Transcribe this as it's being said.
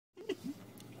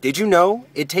Did you know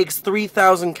it takes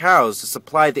 3,000 cows to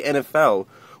supply the NFL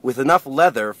with enough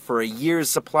leather for a year's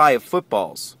supply of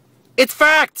footballs? It's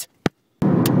fact!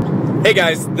 Hey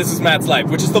guys, this is Matt's Life,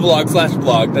 which is the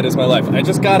vlog/vlog that is my life. I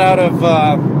just got out of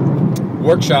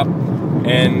workshop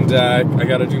and I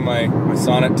got to do my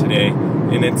sonnet today,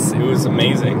 and it was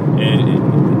amazing.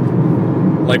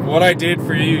 Like what I did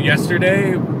for you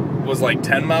yesterday was like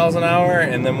 10 miles an hour,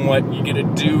 and then what you get to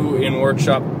do in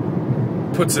workshop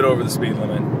puts it over the speed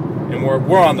limit. And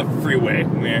we're on the freeway.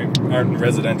 We aren't in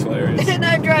residential areas. And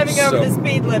I'm driving over the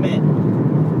speed limit.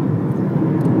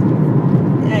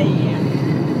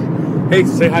 Hey,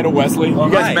 say hi to Wesley. Oh,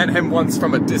 you guys hi. met him once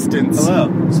from a distance.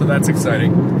 Hello. So that's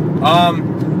exciting. What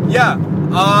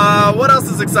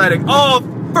else is exciting? Oh,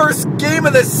 first game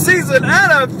of the season,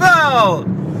 NFL!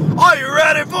 Are you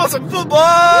ready for some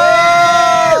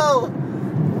football?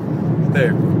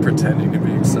 They're pretending to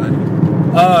be excited.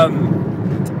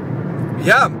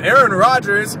 Aaron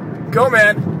Rodgers, go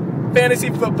man,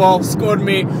 fantasy football, scored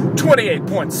me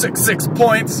 28.66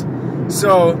 points.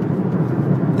 So,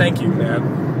 thank you,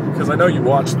 man. Because I know you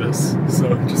watch this,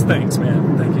 so just thanks,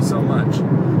 man. Thank you so much.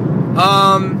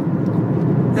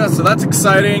 So that's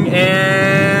exciting,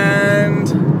 and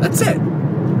that's it.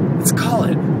 Let's call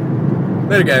it.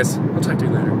 Later, guys. I'll talk to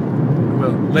you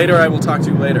later. I will talk to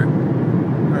you later.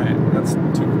 Alright, that's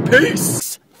two.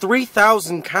 Peace!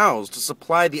 3,000 cows to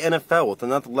supply the NFL with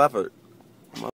enough leather